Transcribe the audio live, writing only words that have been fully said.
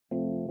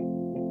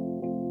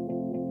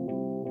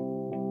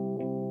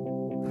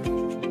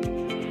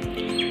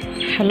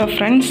Hello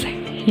friends,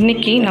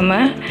 இன்றைக்கி நம்ம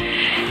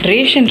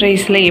ration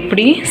ரைஸில்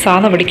எப்படி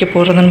சாதம் வடிக்க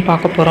போகிறதுன்னு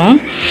பார்க்க போகிறோம்.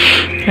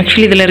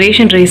 ஆக்சுவலி இதில்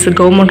ரேஷன் ரைஸ்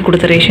கவர்மெண்ட்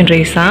கொடுத்த ரேஷன்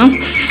ரைஸ் தான்.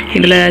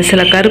 இதில்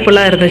சில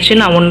கருப்பெல்லாம் இருந்துச்சு,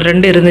 நான்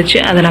 1-2 இருந்துச்சு,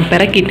 அதை நான்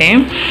பிறக்கிட்டேன்.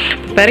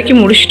 பிறக்கி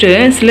முடிச்சுட்டு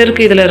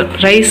சிலருக்கு இதில்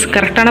ரைஸ்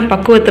கரெக்டான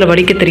பக்குவத்தில்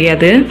வடிக்க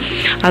தெரியாது,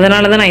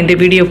 அதனால தான் நான் இந்த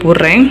வீடியோ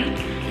போடுறேன்.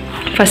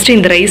 ஃபஸ்ட்டு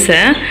இந்த ரைஸை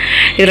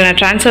இதில் நான்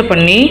ட்ரான்ஸ்ஃபர்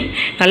பண்ணி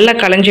நல்லா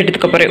களைஞ்சி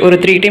எடுத்துக்க போகிறேன். ஒரு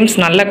 3 டைம்ஸ்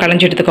நல்லா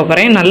களைஞ்சி எடுத்துக்க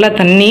போகிறேன். நல்லா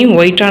தண்ணி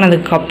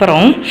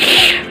ஒயிட்டானதுக்கப்புறம்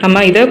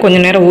நம்ம இதை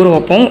கொஞ்சம் நேரம் ஊற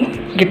வைப்போம்.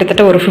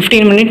 கிட்டத்தட்ட ஒரு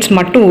 15 மினிட்ஸ்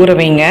மட்டும் ஊற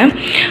வைங்க.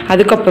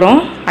 அதுக்கப்புறம்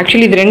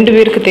ஆக்சுவலி இது 2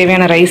 பேருக்கு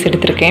தேவையான ரைஸ்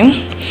எடுத்திருக்கேன்.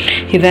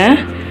 இதை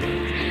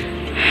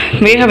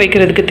வேக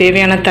வைக்கிறதுக்கு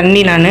தேவையான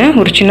தண்ணி நான்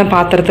ஒரு சின்ன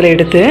பாத்திரத்தில்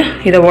எடுத்து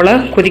இதை போல்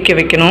கொதிக்க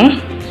வைக்கணும்.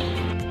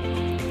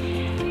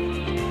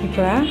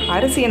 இப்போ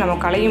அரிசியை நம்ம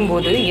களையும்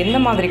போது எந்த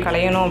மாதிரி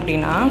களையணும்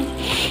அப்படின்னா,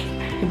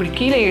 இப்படி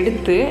கீழே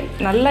எடுத்து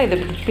நல்லா இதை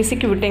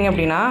பிசுக்கி விட்டீங்க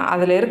அப்படின்னா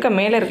அதில்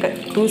மேலே இருக்க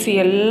தூசி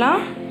எல்லாம்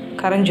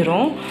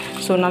கரைஞ்சிரும்.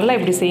 ஸோ நல்லா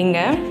இப்படி செய்யுங்க,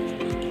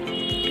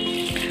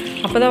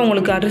 அப்போ தான்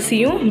உங்களுக்கு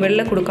அரிசியும்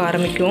வெள்ளை கொடுக்க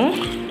ஆரம்பிக்கும்.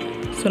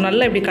 ஸோ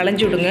நல்லா இப்படி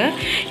களைஞ்சி விடுங்க.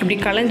 இப்படி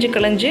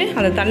களைஞ்சு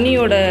அந்த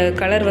தண்ணியோட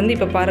கலர்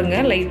இப்போ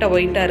பாருங்கள், லைட்டாக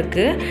ஒயிட்டாக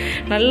இருக்குது.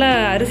 நல்லா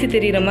அரிசி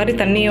தெரிகிற மாதிரி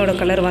தண்ணியோட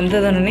கலர்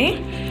வந்ததுன்னே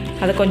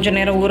அதை கொஞ்சம்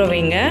நேரம் ஊற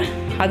வைங்க.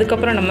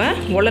 அதுக்கப்புறம் நம்ம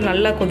உலை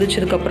நல்லா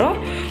கொதிச்சதுக்கப்புறம்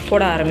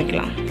போட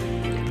ஆரம்பிக்கலாம்.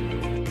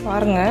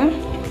 பாருங்கள்,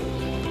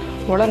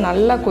 உலை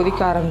நல்லா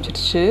கொதிக்க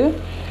ஆரம்பிச்சிருச்சு.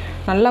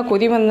 நல்லா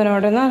கொதி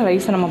வந்தனோட தான்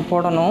ரைஸை நம்ம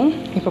போடணும்.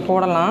 இப்போ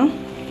போடலாம்.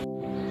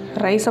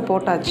 ரைஸை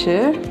போட்டாச்சு.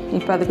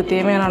 இப்போ அதுக்கு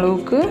தேவையான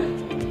அளவுக்கு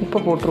உப்பு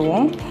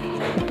போட்டுருவோம்.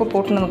 உப்பு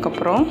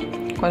போட்டுனதுக்கப்புறம்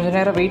கொஞ்சம்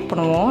நேரம் வெயிட்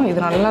பண்ணுவோம்.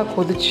 இது நல்லா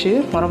கொதித்து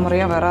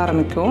முறையாக வர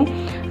ஆரம்பிக்கும்.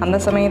 அந்த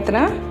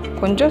சமயத்தில்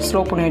கொஞ்சம்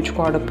ஸ்லோ பண்ணி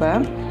வச்சுக்கோ அடுப்பை.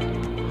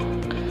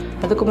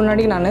 அதுக்கு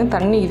முன்னாடி நான்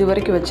தண்ணி இது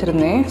வரைக்கும்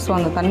வச்சுருந்தேன். ஸோ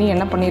அந்த தண்ணி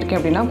என்ன பண்ணியிருக்கேன்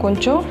அப்படின்னா,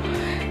 கொஞ்சம்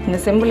இந்த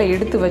செம்பில்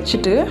எடுத்து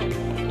வச்சுட்டு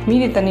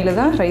மீதி தண்ணியில்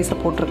தான் ரைஸை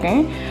போட்டிருக்கேன்.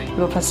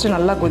 இப்போ ஃபஸ்ட்டு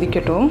நல்லா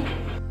கொதிக்கட்டும்.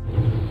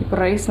 இப்போ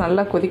ரைஸ்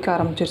நல்லா கொதிக்க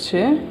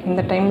ஆரம்பிச்சிருச்சு.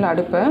 இந்த டைமில்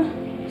அடுப்பை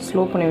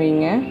ஸ்லோ பண்ணி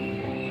வைங்க,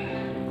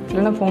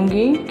 இல்லைன்னா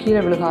பொங்கி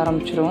கீழே விழுக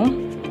ஆரம்பிச்சிடும்.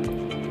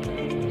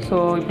 ஸோ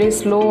இப்படியே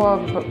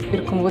ஸ்லோவாக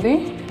இருக்கும்போதே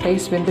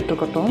ரைஸ்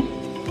வெந்துட்டுருக்கட்டும்.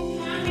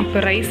 இப்போ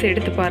ரைஸ்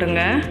எடுத்து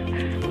பாருங்கள்,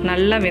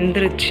 நல்லா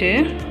வெந்துருச்சு.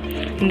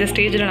 இந்த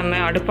ஸ்டேஜில் நம்ம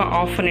அடுப்பை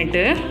ஆஃப்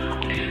பண்ணிவிட்டு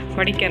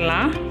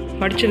வடிக்கலாம்.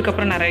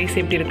 வடித்ததுக்கப்புறம் நான் ரைஸ்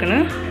எப்படி இருக்குன்னு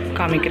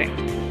காமிக்கிறேன்.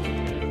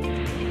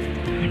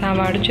 நான்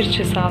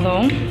வடிச்சிருச்சு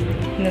சாதம்.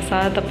 இந்த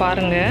சாதத்தை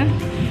பாருங்கள்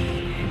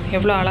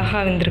எவ்வளோ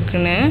அழகாக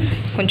வெந்திருக்குன்னு.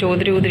 கொஞ்சம்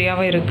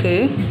உதிரியாகவும்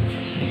இருக்குது.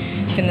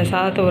 இந்த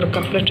சாதத்தை ஒரு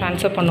கப்பில்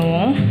ட்ரான்ஸ்ஃபர்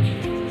பண்ணுவோம்.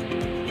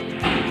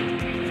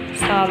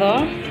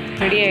 சாதம்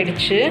ரெடி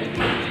ஆகிடுச்சு.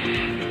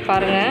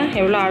 பாருங்கள்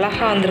எவ்வளோ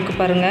அழகாக வந்திருக்கு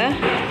பாருங்கள்.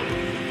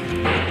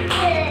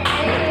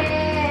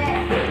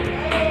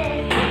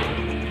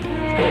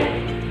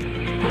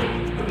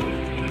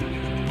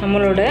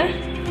 நம்மளோட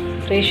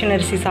ரேஷன்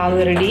அரிசி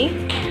சாதம் ரெடி.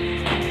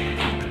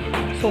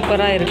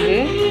 சூப்பராக இருக்குது,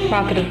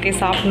 பார்க்குறதுக்கே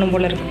சாப்பிடணும்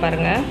போல் இருக்குது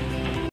பாருங்கள்.